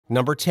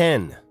Number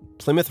 10.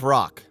 Plymouth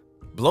Rock.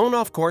 Blown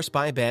off course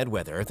by bad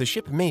weather, the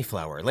ship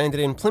Mayflower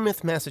landed in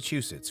Plymouth,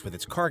 Massachusetts with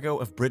its cargo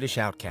of British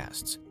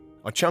outcasts.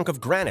 A chunk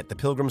of granite the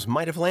Pilgrims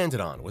might have landed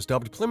on was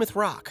dubbed Plymouth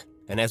Rock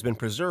and has been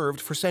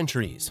preserved for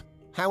centuries.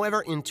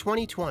 However, in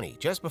 2020,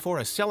 just before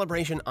a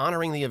celebration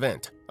honoring the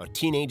event, a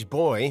teenage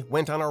boy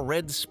went on a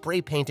red spray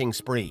painting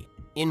spree.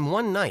 In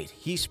one night,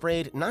 he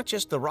sprayed not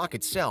just the rock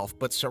itself,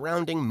 but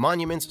surrounding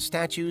monuments,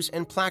 statues,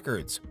 and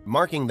placards,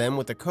 marking them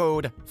with the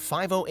code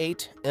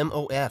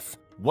 508MOF.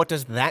 What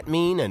does that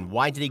mean, and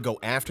why did he go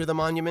after the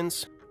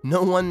monuments?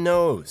 No one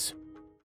knows.